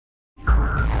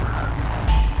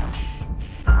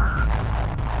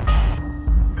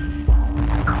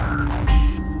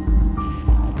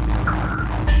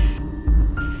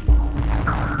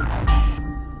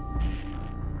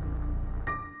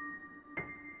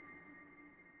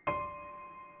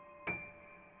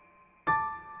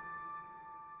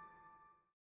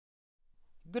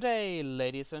Good day,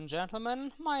 ladies and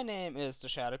gentlemen. My name is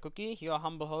TheShadowCookie, your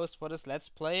humble host for this Let's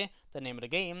Play. The name of the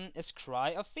game is Cry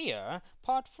of Fear,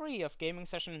 part 3 of gaming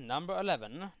session number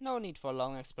 11. No need for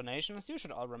long explanations, you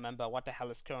should all remember what the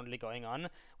hell is currently going on.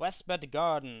 Westbed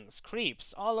Gardens,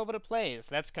 creeps all over the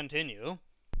place, let's continue.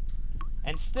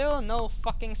 And still no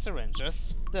fucking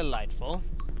syringes. Delightful.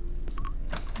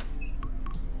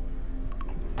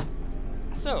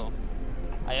 So,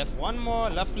 I have one more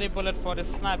lovely bullet for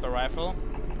this sniper rifle,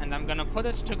 and I'm gonna put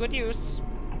it to good use,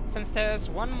 since there's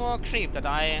one more creep that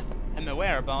I am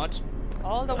aware about,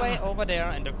 all the way over there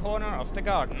in the corner of the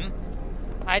garden.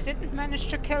 I didn't manage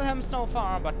to kill him so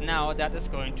far, but now that is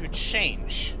going to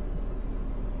change.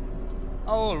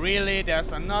 Oh really,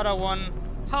 there's another one?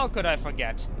 How could I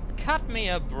forget? Cut me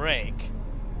a break.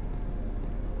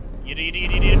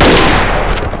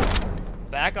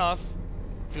 Back off.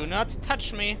 Do not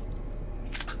touch me.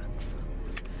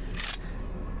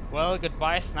 Well,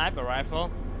 goodbye sniper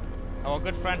rifle. Our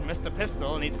good friend Mr.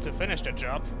 Pistol needs to finish the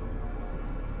job.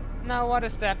 Now what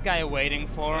is that guy waiting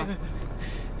for?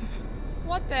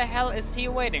 What the hell is he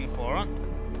waiting for?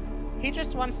 He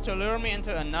just wants to lure me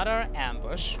into another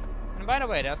ambush. And by the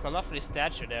way, there's a lovely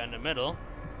statue there in the middle.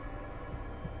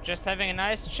 Just having a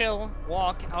nice chill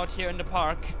walk out here in the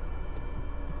park.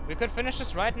 We could finish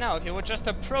this right now if he would just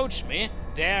approach me.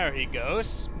 There he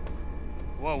goes.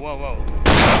 Whoa, whoa, whoa.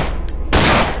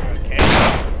 Okay.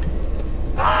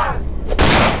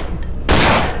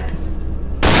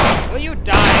 Will you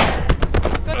die?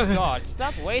 Good god,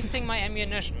 stop wasting my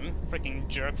ammunition, freaking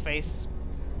jerk face.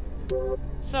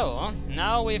 So,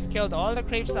 now we've killed all the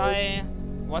creeps I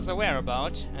was aware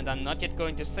about, and I'm not yet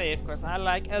going to save, because I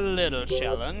like a little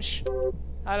challenge.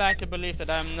 I like to believe that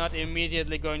I'm not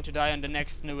immediately going to die on the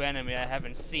next new enemy I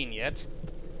haven't seen yet.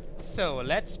 So,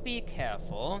 let's be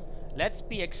careful. Let's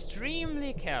be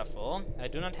extremely careful. I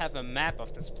do not have a map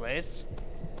of this place.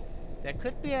 There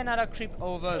could be another creep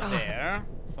over there,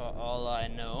 for all I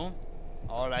know.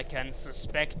 All I can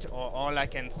suspect, or all I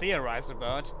can theorize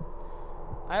about.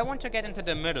 I want to get into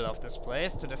the middle of this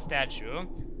place, to the statue,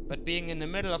 but being in the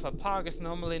middle of a park is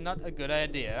normally not a good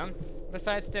idea.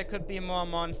 Besides, there could be more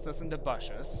monsters in the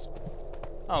bushes.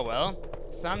 Oh well,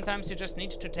 sometimes you just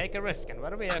need to take a risk, and what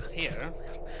do we have here?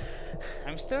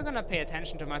 I'm still gonna pay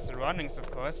attention to my surroundings,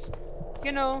 of course.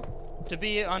 You know, to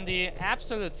be on the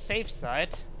absolute safe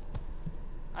side.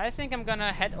 I think I'm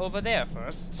gonna head over there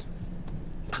first.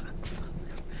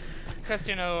 Because,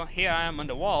 you know, here I am on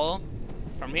the wall.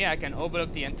 From here I can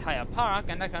overlook the entire park,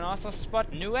 and I can also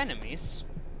spot new enemies.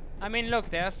 I mean, look,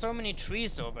 there are so many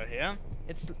trees over here.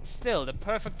 It's still the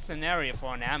perfect scenario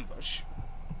for an ambush.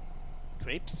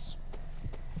 Creeps?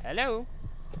 Hello?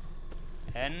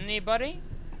 Anybody?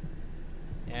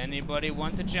 Anybody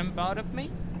want to jump out of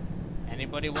me?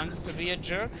 Anybody wants to be a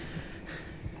jerk?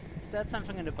 Is that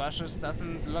something in the bushes?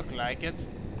 Doesn't look like it.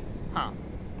 Huh.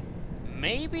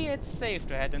 Maybe it's safe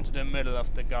to head into the middle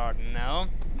of the garden now.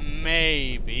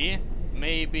 Maybe.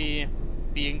 Maybe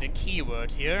being the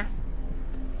keyword here.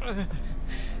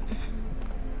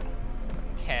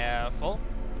 Careful.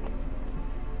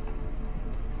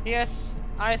 Yes,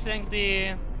 I think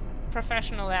the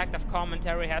professional act of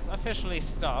commentary has officially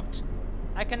stopped.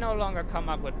 I can no longer come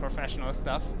up with professional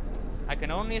stuff. I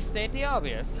can only state the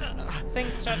obvious.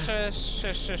 Things such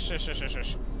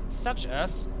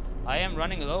as I am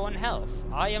running low on health.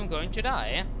 I am going to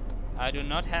die. I do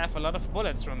not have a lot of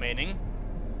bullets remaining.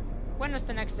 When is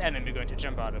the next enemy going to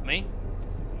jump out of me?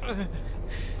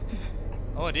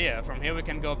 Oh dear, from here we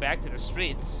can go back to the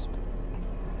streets.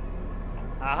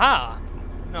 Aha!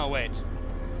 No, wait.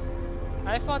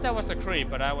 I thought that was a creep,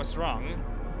 but I was wrong.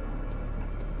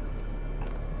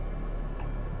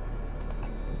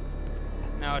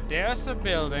 Now there's a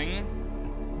building.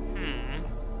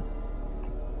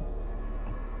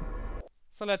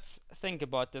 So let's think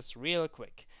about this real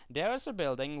quick. There's a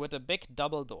building with a big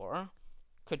double door.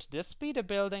 Could this be the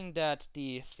building that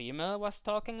the female was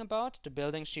talking about? The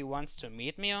building she wants to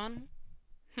meet me on?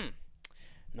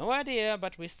 No idea,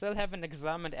 but we still haven't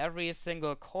examined every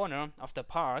single corner of the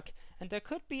park, and there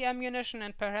could be ammunition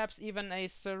and perhaps even a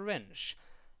syringe.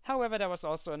 However, there was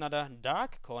also another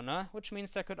dark corner, which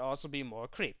means there could also be more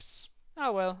creeps.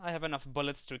 Oh well, I have enough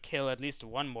bullets to kill at least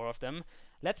one more of them.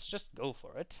 Let's just go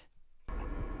for it.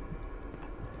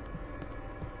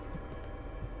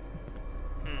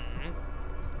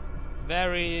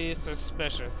 Very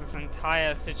suspicious, this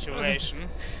entire situation.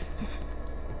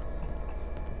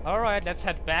 Alright, let's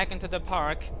head back into the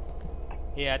park.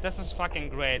 Yeah, this is fucking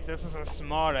great. This is a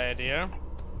smart idea.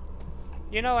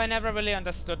 You know, I never really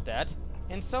understood that.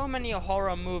 In so many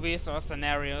horror movies or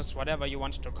scenarios, whatever you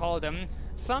want to call them,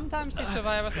 sometimes the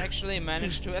survivors actually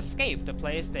manage to escape the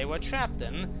place they were trapped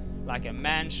in, like a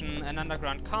mansion, an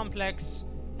underground complex,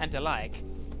 and the like.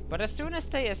 But as soon as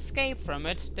they escape from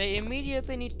it, they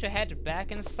immediately need to head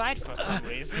back inside for some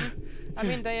reason. I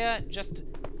mean, they are just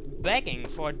begging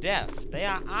for death. They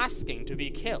are asking to be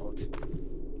killed.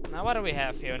 Now what do we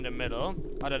have here in the middle?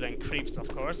 Other than creeps, of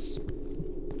course.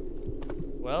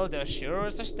 Well, there sure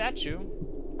is a statue.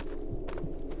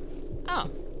 Oh.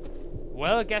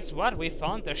 Well, guess what? We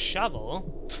found the shovel.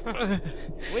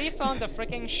 We found the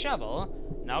freaking shovel.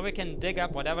 Now we can dig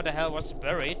up whatever the hell was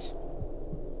buried.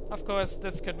 Of course,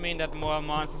 this could mean that more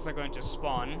monsters are going to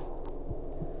spawn.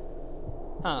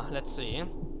 Let's see.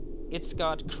 It's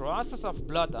got crosses of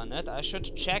blood on it. I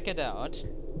should check it out.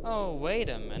 Oh, wait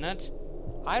a minute.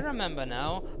 I remember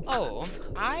now. Oh,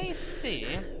 I see.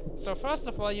 So first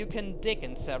of all, you can dig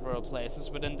in several places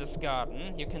within this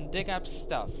garden. You can dig up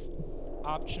stuff.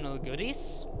 Optional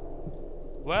goodies?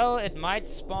 Well, it might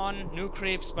spawn new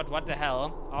creeps, but what the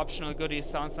hell. Optional goodies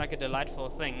sounds like a delightful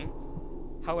thing.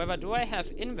 However, do I have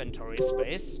inventory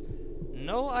space?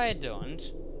 No, I don't.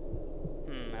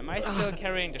 Am I still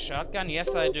carrying the shotgun?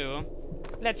 Yes, I do.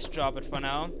 Let's drop it for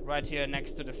now, right here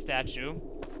next to the statue.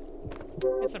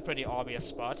 It's a pretty obvious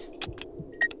spot.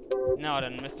 Now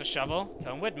then, Mr. Shovel,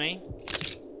 come with me.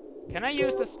 Can I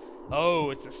use this? Oh,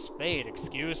 it's a spade,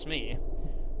 excuse me.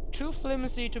 Too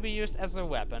flimsy to be used as a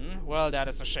weapon. Well, that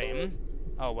is a shame.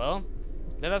 Oh well.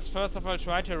 Let us first of all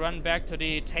try to run back to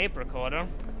the tape recorder.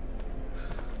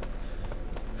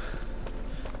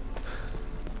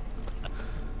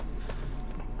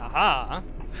 Aha!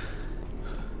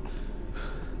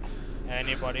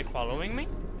 Anybody following me?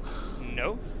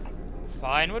 No.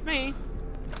 Fine with me.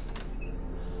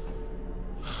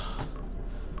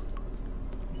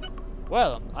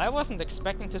 Well, I wasn't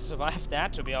expecting to survive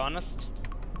that, to be honest.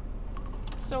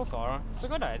 So far, so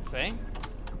good, I'd say.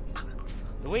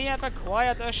 We have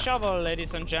acquired a shovel,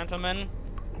 ladies and gentlemen.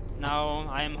 Now,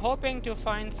 I am hoping to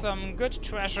find some good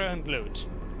treasure and loot.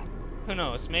 Who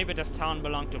knows, maybe this town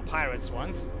belonged to pirates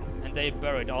once, and they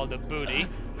buried all the booty.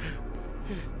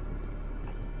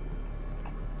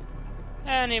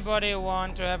 Anybody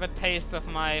want to have a taste of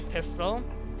my pistol?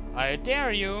 I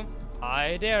dare you!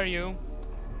 I dare you!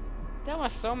 There were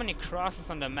so many crosses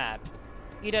on the map.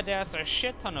 Either there's a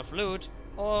shit ton of loot,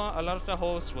 or a lot of the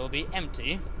holes will be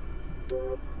empty.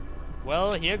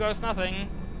 Well, here goes nothing.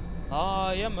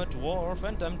 I am a dwarf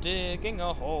and I'm digging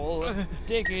a hole.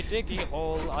 Diggy, diggy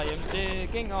hole, I am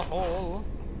digging a hole.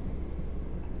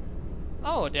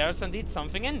 Oh, there's indeed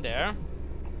something in there.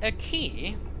 A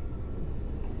key?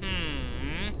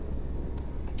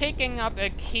 Picking up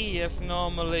a key is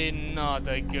normally not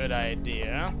a good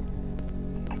idea.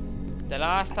 The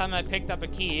last time I picked up a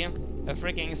key, a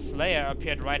freaking slayer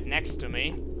appeared right next to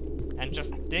me. And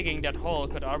just digging that hole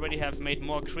could already have made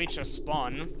more creatures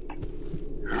spawn.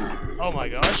 Oh my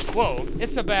gosh. Whoa,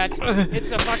 it's a bat.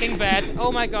 It's a fucking bat.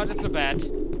 Oh my god, it's a bat.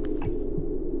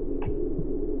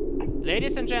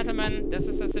 Ladies and gentlemen, this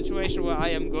is a situation where I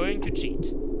am going to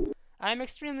cheat. I'm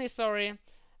extremely sorry,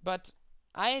 but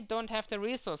I don't have the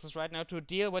resources right now to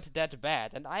deal with that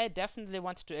bat, and I definitely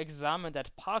want to examine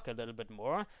that park a little bit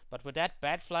more, but with that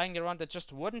bat flying around, it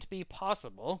just wouldn't be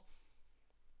possible.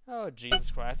 Oh,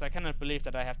 Jesus Christ, I cannot believe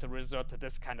that I have to resort to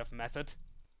this kind of method.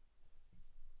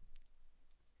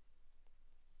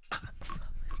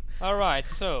 Alright,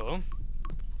 so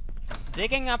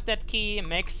digging up that key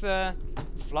makes a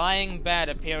flying bat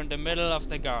appear in the middle of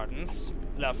the gardens.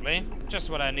 Lovely, just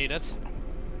what I needed.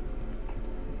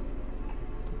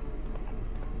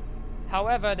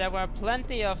 However, there were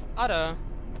plenty of other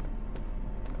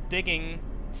digging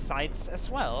sites as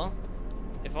well.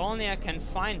 If only I can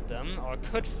find them, or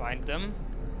could find them.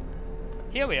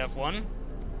 Here we have one.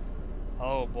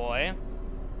 Oh boy.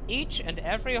 Each and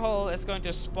every hole is going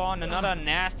to spawn another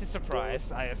nasty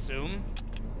surprise, I assume.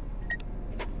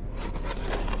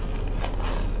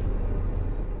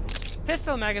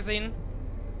 Pistol magazine.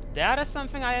 That is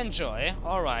something I enjoy.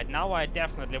 Alright, now I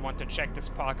definitely want to check this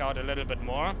park out a little bit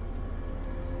more.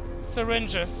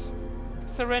 Syringes.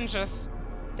 Syringes.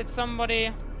 Did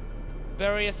somebody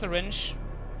bury a syringe?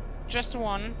 Just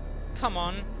one. Come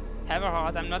on. Have a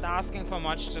heart. I'm not asking for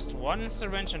much. Just one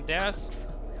syringe, and there's...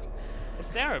 Is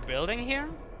there a building here?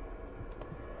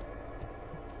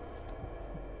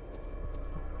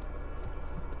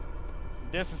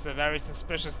 This is a very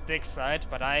suspicious dig site,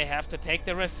 but I have to take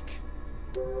the risk.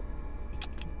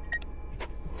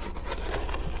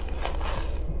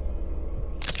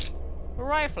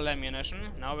 Rifle ammunition.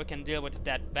 Now we can deal with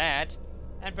that bat,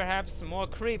 and perhaps more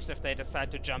creeps if they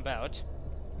decide to jump out.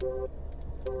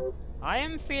 I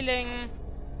am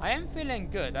feeling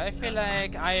good. I feel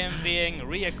like I am being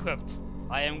re-equipped.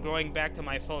 I am growing back to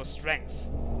my full strength.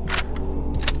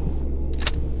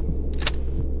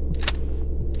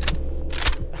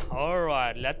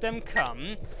 Alright, let them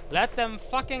come. Let them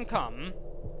fucking come.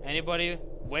 Anybody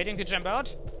waiting to jump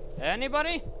out?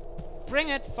 Anybody? Bring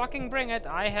it, fucking bring it.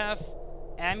 I have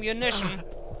ammunition.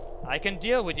 I can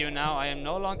deal with you now. I am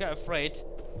no longer afraid.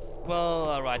 Well,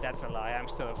 alright, that's a lie. I'm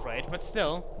still afraid. But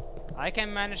still, I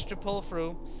can manage to pull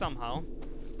through somehow.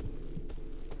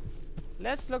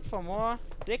 Let's look for more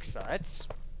dig sites.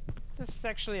 This is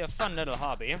actually a fun little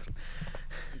hobby.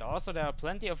 And also there are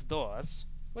plenty of doors.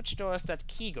 Which door is that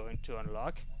key going to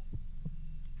unlock?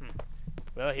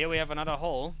 Well, here we have another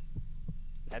hole.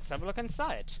 Let's have a look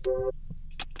inside.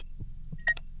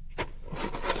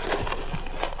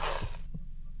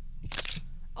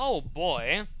 Oh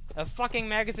boy, a fucking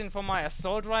magazine for my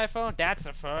assault rifle? That's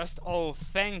a first. Oh,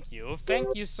 thank you. Thank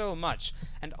you so much.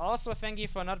 And also thank you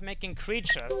for not making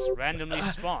creatures randomly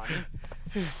spawn.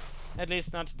 At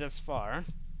least not this far.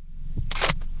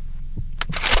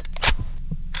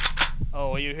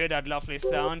 Oh, you hear that lovely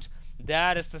sound?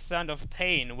 That is the sound of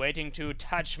pain waiting to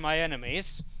touch my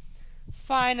enemies.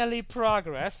 Finally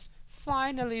progress.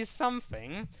 Finally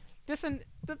something.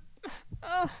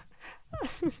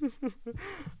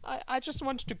 I just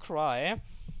wanted to cry.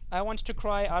 I wanted to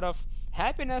cry out of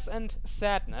happiness and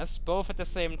sadness, both at the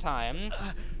same time.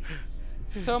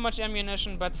 So much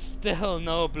ammunition, but still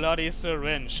no bloody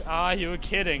syringe. Are you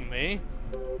kidding me?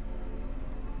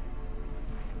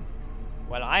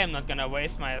 Well, I am not gonna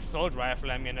waste my assault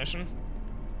rifle ammunition.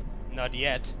 Not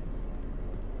yet.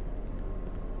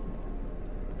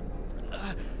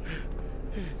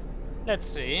 Let's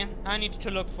see. I need to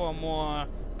look for more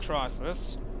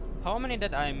crosses. How many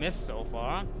did I miss so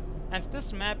far? And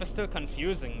this map is still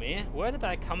confusing me. Where did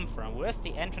I come from? Where's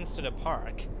the entrance to the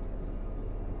park?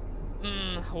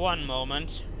 One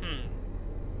moment.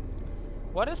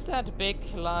 What is that big,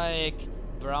 like,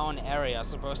 brown area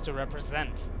supposed to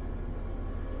represent?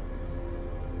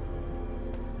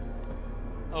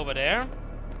 Over there?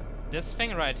 This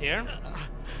thing right here?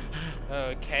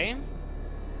 Okay.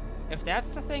 If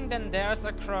that's the thing, then there's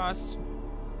a cross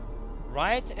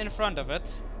right in front of it.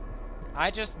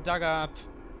 I just dug up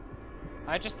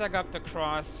the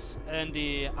cross in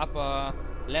the upper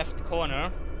left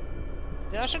corner.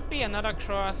 There should be another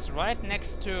cross right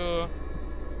next to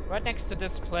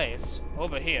this place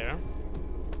over here.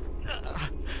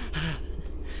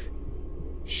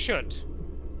 Should.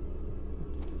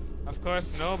 Of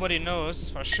course, nobody knows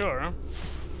for sure.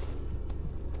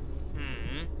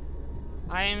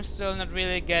 I am still not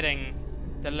really getting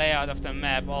the layout of the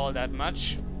map all that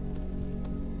much.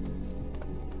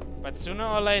 But sooner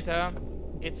or later,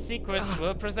 its secrets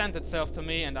will present itself to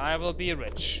me and I will be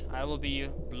rich. I will be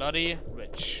bloody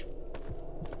rich.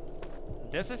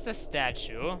 This is the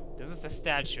statue. This is the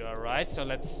statue, alright, so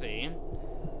let's see.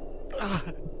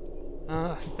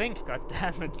 Think,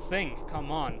 goddammit, think.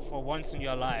 Come on, for once in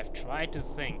your life, try to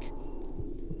think.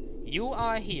 You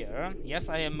are here. Yes,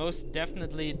 I am most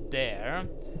definitely there.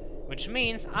 Which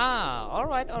means,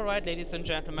 alright, ladies and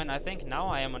gentlemen, I think now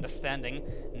I am understanding.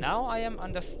 Now I am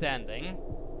understanding.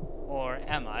 Or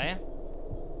am I?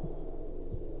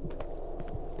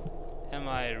 Am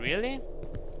I really?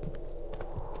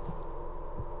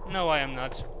 No, I am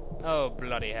not. Oh,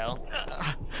 bloody hell.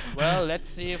 Well, let's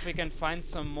see if we can find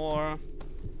some more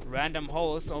random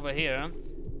holes over here.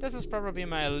 This is probably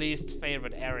my least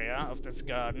favorite area of this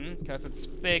garden, because it's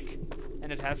big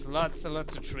and it has lots and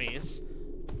lots of trees.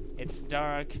 It's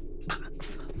dark.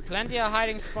 Plenty of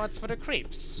hiding spots for the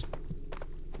creeps.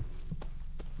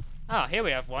 Ah, here we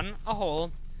have one. A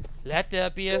hole. Let there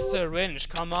be a syringe.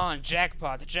 Come on,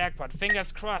 jackpot, jackpot.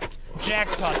 Fingers crossed.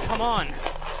 Jackpot, come on.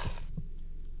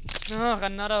 Ugh,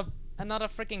 another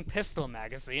freaking pistol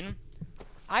magazine.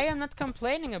 I am not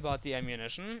complaining about the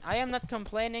ammunition. I am not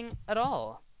complaining at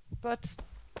all.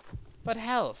 But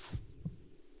health.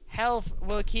 Health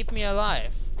will keep me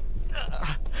alive.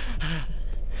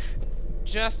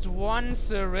 Just one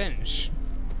syringe.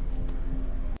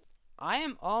 I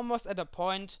am almost at a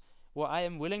point where I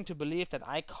am willing to believe that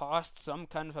I caused some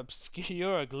kind of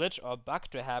obscure glitch or bug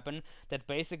to happen that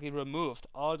basically removed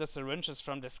all the syringes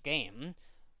from this game.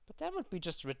 But that would be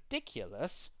just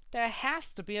ridiculous. There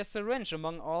has to be a syringe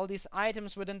among all these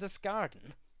items within this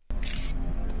garden.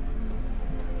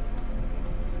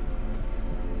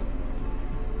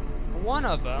 One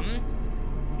of them.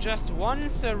 Just one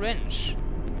syringe.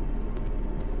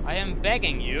 I am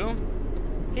begging you.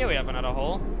 Here we have another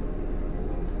hole.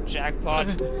 Jackpot.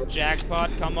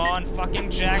 Jackpot, come on, fucking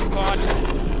jackpot.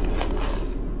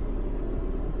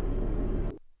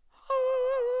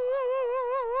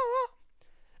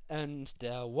 And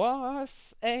there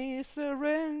was a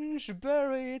syringe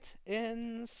buried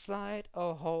inside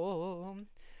a hole,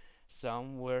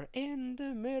 somewhere in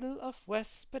the middle of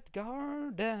Westbed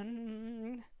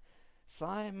Garden.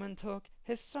 Simon took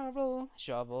his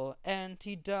shovel, and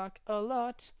he dug a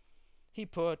lot. He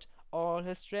put all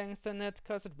his strength in it,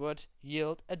 'cause it would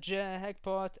yield a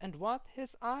jackpot, and what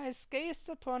his eyes gazed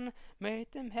upon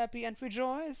made him happy and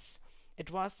rejoice.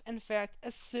 It was in fact a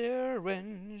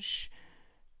syringe.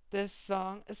 This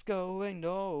song is going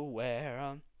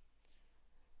nowhere.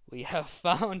 We have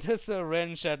found a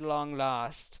syringe at long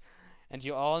last, and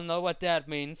you all know what that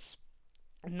means.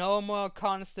 No more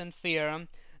constant fear,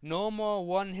 no more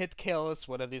one-hit kills,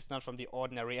 well, at least not from the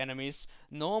ordinary enemies,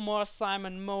 no more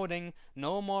Simon moaning,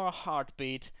 no more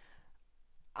heartbeat.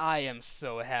 I am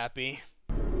so happy.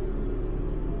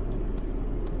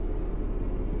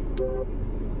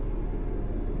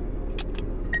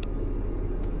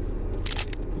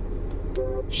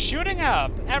 Shooting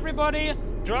up! Everybody,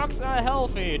 drugs are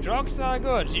healthy, drugs are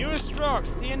good. Use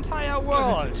drugs, the entire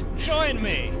world. Join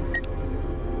me!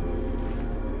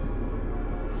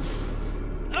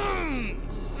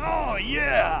 Oh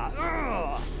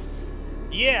yeah!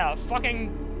 Yeah,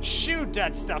 fucking shoot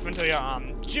that stuff into your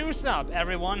arm. Juice up,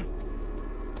 everyone.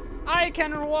 I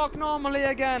can walk normally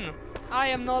again. I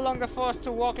am no longer forced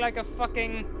to walk like a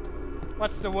fucking...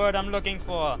 What's the word I'm looking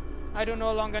for? I do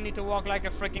no longer need to walk like a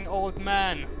freaking old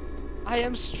man. I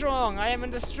am strong, I am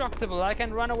indestructible, I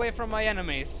can run away from my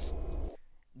enemies.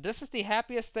 This is the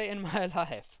happiest day in my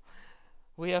life.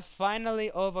 We have finally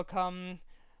overcome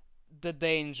the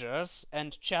dangers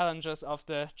and challenges of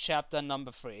the chapter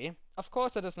number 3. Of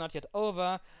course it is not yet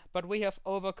over, but we have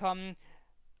overcome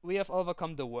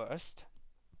the worst.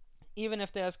 Even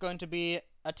if there's going to be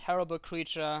a terrible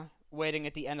creature waiting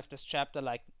at the end of this chapter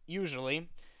like usually,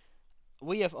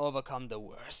 we have overcome the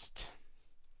worst.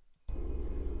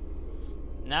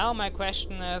 Now my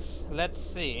question is, let's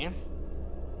see.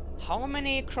 How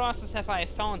many crosses have I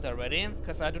found already?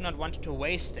 Because I do not want to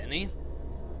waste any.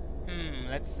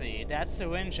 Let's see. That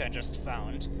syringe I just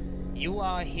found. You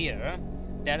are here.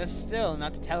 That is still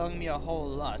not telling me a whole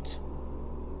lot.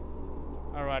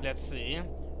 Alright, let's see.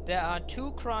 There are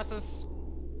 2 crosses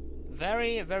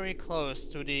very, very close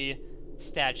to the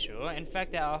statue. In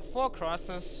fact, there are 4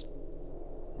 crosses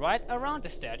right around the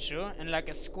statue in like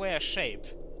a square shape,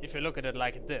 if you look at it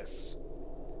like this.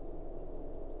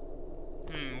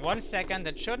 1 second,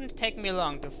 it shouldn't take me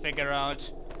long to figure out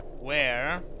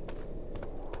where.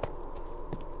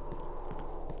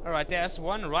 Alright, there's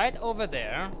one right over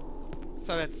there.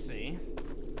 So let's see.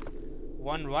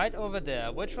 One right over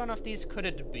there. Which one of these could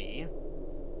it be?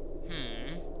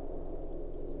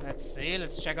 Let's see,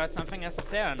 let's check out something else. Is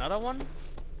there another one?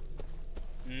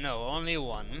 No, only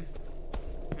one.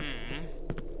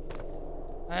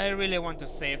 I really want to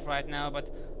save right now, but...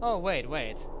 Oh, wait.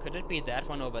 Could it be that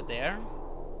one over there?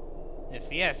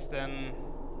 If yes, then...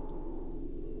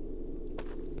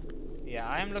 Yeah,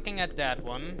 I'm looking at that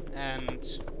one, and...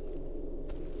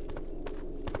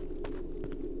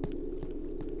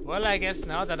 Well, I guess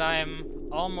now that I'm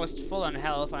almost full on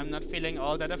health, I'm not feeling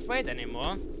all that afraid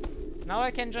anymore. Now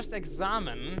I can just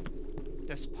examine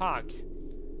this park.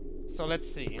 So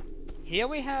let's see. Here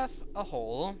we have a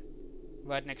hole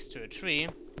right next to a tree.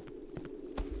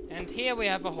 And here we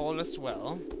have a hole as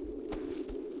well.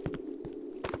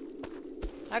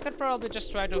 I could probably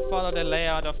just try to follow the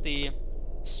layout of the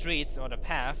streets or the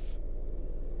path.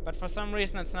 But for some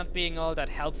reason it's not being all that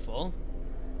helpful.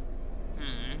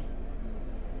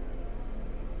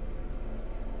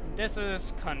 This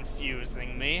is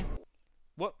confusing me.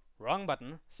 Whoop, wrong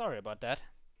button. Sorry about that.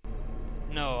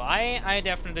 No, I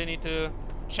definitely need to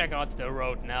check out the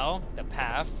road now, the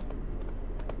path.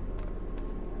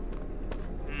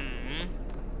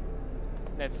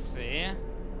 Let's see.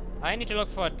 I need to look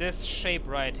for this shape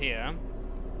right here.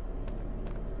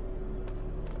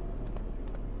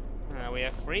 We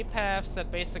have 3 paths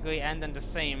that basically end in the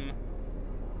same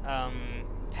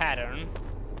pattern.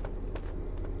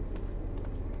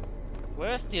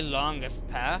 Where's the longest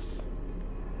path?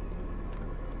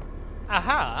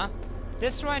 Aha!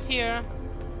 This right here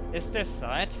is this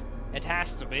side. It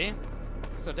has to be.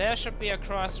 So there should be a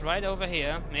cross right over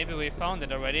here. Maybe we found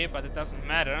it already, but it doesn't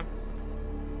matter.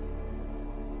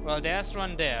 Well, there's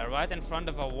one there, right in front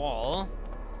of a wall.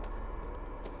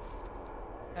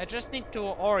 I just need to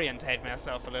orientate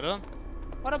myself a little.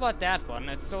 What about that one?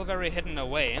 It's so very hidden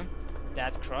away.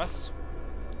 That cross.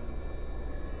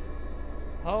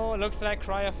 Oh, looks like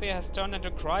Cry of Fear has turned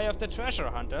into Cry of the Treasure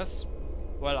Hunters.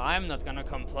 Well, I'm not gonna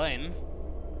complain.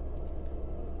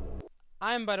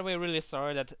 I'm, by the way, really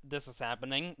sorry that this is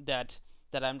happening, that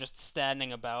that I'm just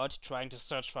standing about trying to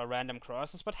search for random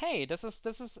crosses. But hey, this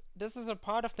is a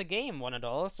part of the game, one and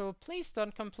all. So please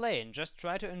don't complain. Just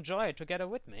try to enjoy it together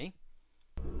with me.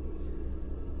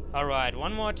 All right,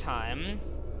 one more time.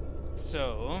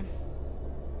 So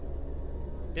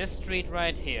this street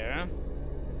right here,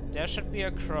 there should be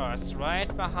a cross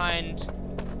right behind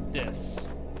this.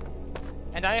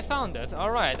 And I found it.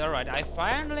 Alright, alright. I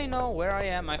finally know where I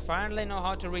am. I finally know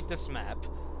how to read this map.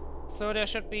 So there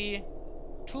should be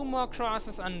 2 more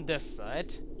crosses on this side.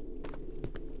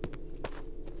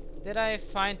 Did I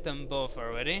find them both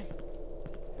already?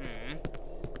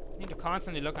 Need to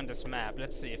constantly look on this map.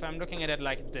 Let's see. If I'm looking at it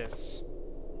like this,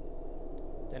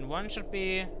 then one should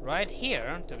be right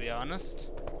here, to be honest.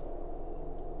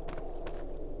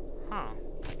 Huh.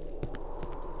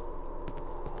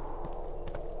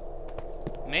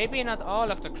 Maybe not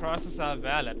all of the crosses are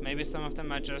valid. Maybe some of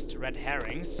them are just red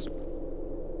herrings.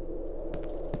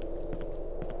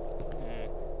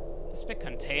 This big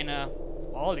container,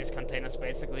 all these containers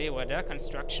basically, where there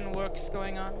construction works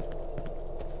going on.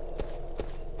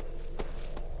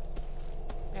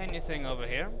 Anything over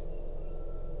here?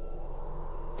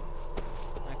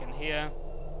 I can hear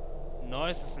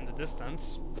noises in the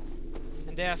distance.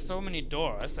 And there are so many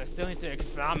doors, I still need to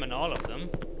examine all of them.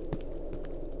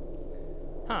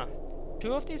 Huh.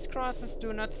 2 of these crosses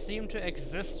do not seem to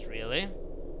exist, really.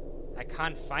 I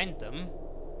can't find them.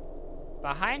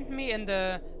 Behind me in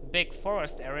the big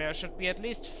forest area should be at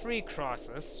least 3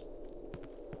 crosses.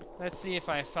 Let's see if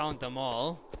I found them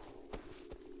all.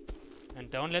 And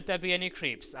don't let there be any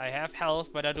creeps. I have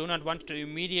health, but I do not want to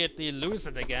immediately lose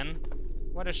it again.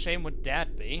 What a shame would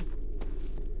that be.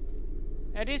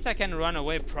 At least I can run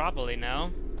away properly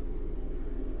now.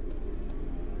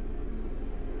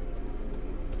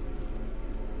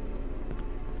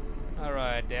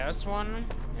 Alright, there's one,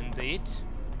 indeed.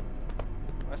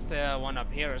 Was there one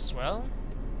up here as well?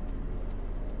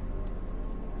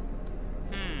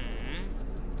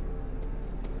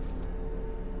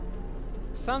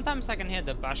 Sometimes I can hear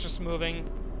the bushes moving,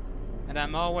 and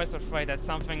I'm always afraid that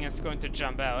something is going to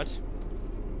jump out.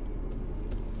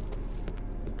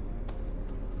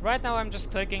 Right now I'm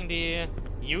just clicking the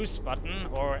use button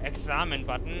or examine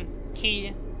button,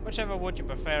 key, whichever would you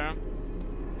prefer.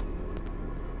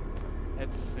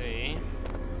 Let's see.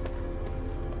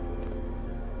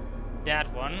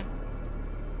 That one.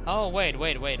 Oh, wait.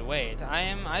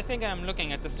 I think I'm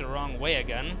looking at this the wrong way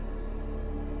again.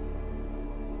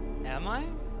 Am I?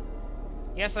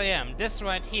 Yes, I am. This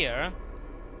right here.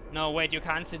 No, wait, you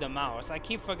can't see the mouse. I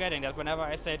keep forgetting that whenever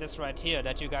I say this right here,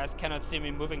 that you guys cannot see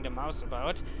me moving the mouse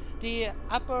about. The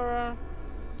upper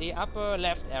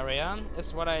left area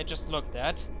is what I just looked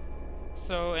at.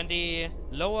 So in the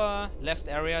lower left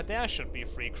area, there should be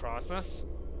 3 crosses.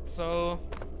 So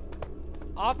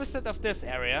opposite of this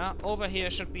area, over here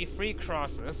should be 3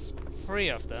 crosses. 3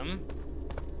 of them.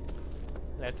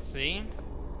 Let's see.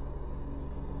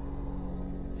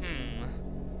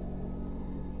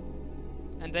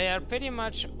 And they are pretty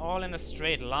much all in a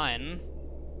straight line.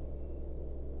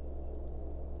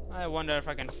 I wonder if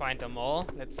I can find them all.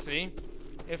 Let's see.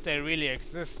 If they really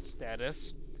exist, that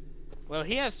is. Well,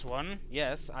 here's one.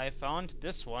 Yes, I found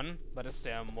this one. But is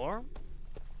there more?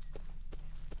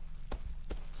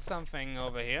 Something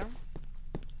over here?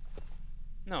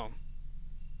 No.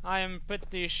 I am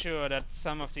pretty sure that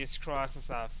some of these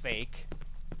crosses are fake.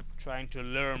 Trying to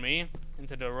lure me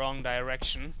into the wrong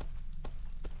direction.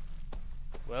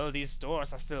 Well, these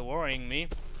doors are still worrying me.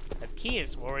 That key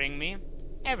is worrying me.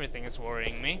 Everything is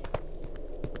worrying me.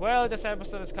 Well, this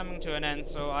episode is coming to an end,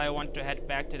 so I want to head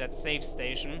back to that safe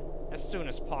station as soon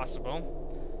as possible.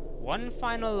 One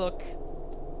final look.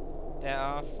 There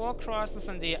are 4 crosses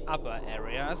in the upper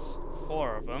areas.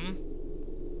 4 of them.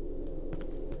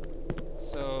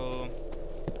 So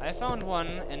I found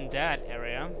one in that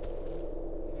area.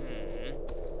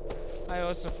 I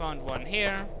also found one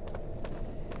here.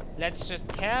 Let's just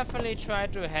carefully try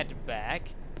to head back.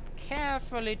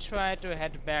 Carefully try to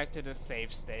head back to the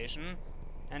safe station.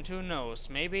 And who knows,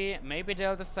 maybe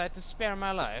they'll decide to spare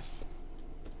my life.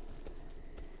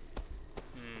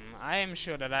 I am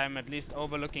sure that I'm at least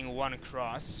overlooking 1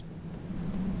 cross.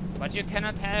 But you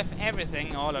cannot have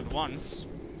everything all at once.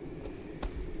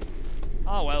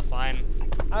 Oh well, fine.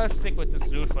 I'll stick with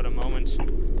this loot for the moment.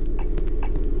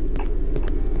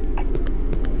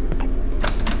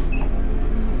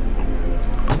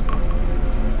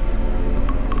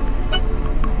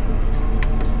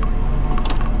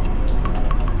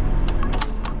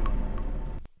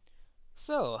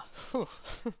 So,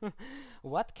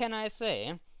 what can I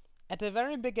say? At the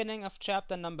very beginning of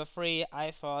chapter number 3,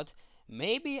 I thought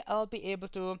maybe I'll be able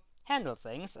to handle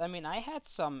things. I mean, I had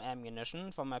some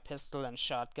ammunition for my pistol and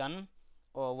shotgun.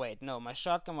 Or wait, no, my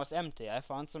shotgun was empty. I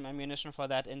found some ammunition for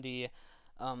that in the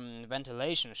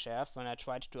ventilation shaft when I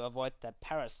tried to avoid that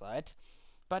parasite.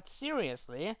 But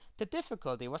seriously, the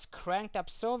difficulty was cranked up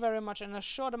so very much in a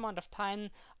short amount of time,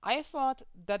 I thought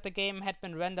that the game had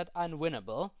been rendered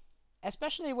unwinnable.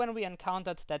 Especially when we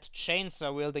encountered that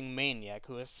chainsaw-wielding maniac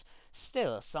who is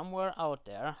still somewhere out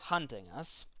there hunting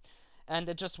us. And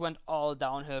it just went all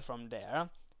downhill from there.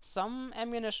 Some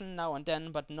ammunition now and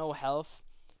then, but no health.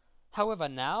 However,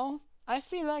 now, I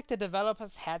feel like the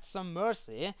developers had some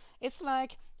mercy. It's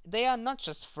like they are not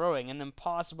just throwing an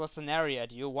impossible scenario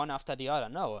at you one after the other.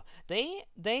 No, they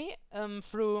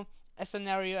threw a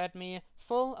scenario at me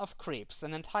full of creeps,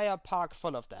 an entire park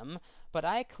full of them, but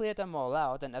I cleared them all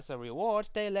out, and as a reward,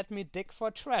 they let me dig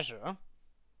for treasure.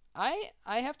 I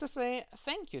have to say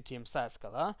thank you, Team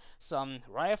Saskala. Some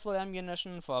rifle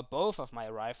ammunition for both of my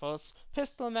rifles,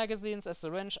 pistol magazines, a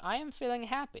syringe. I am feeling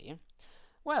happy.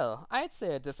 Well, I'd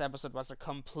say this episode was a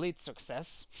complete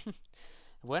success.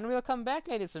 When we'll come back,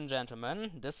 ladies and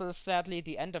gentlemen, this is sadly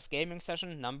the end of gaming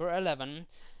session number 11.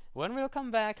 When we'll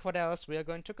come back, what else we are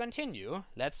going to continue?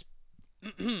 Let's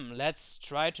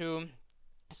try to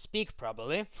speak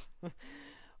properly.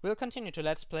 We'll continue to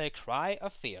Let's Play Cry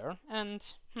of Fear, and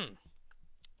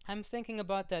I'm thinking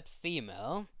about that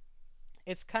female.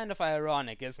 It's kind of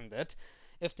ironic, isn't it?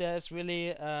 If there's really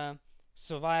a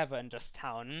survivor in this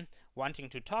town wanting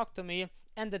to talk to me,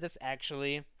 and it is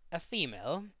actually a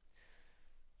female.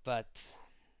 But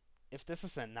if this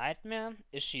is a nightmare,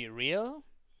 is she real?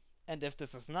 And if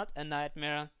this is not a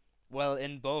nightmare, well,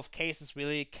 in both cases,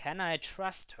 really, can I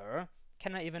trust her?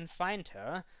 Can I even find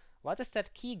her? What is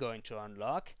that key going to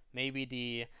unlock? Maybe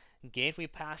the gate we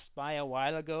passed by a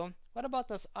while ago? What about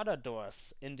those other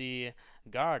doors in the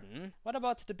garden? What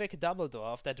about the big double door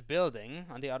of that building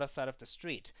on the other side of the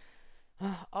street?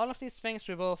 All of these things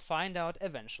we will find out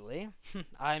eventually.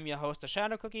 I'm your host,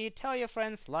 TheShadowCookie. Tell your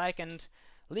friends, like, and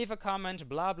leave a comment,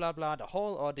 blah blah blah, the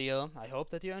whole ordeal. I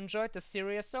hope that you enjoyed the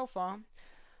series so far.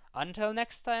 Until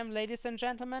next time, ladies and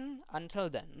gentlemen, until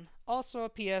then. Also,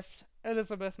 P.S.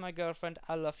 Elizabeth, my girlfriend,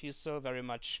 I love you so very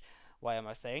much. Why am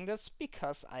I saying this?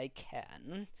 Because I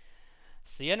can.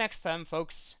 See you next time,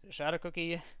 folks.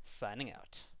 TheShadowCookie, signing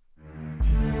out.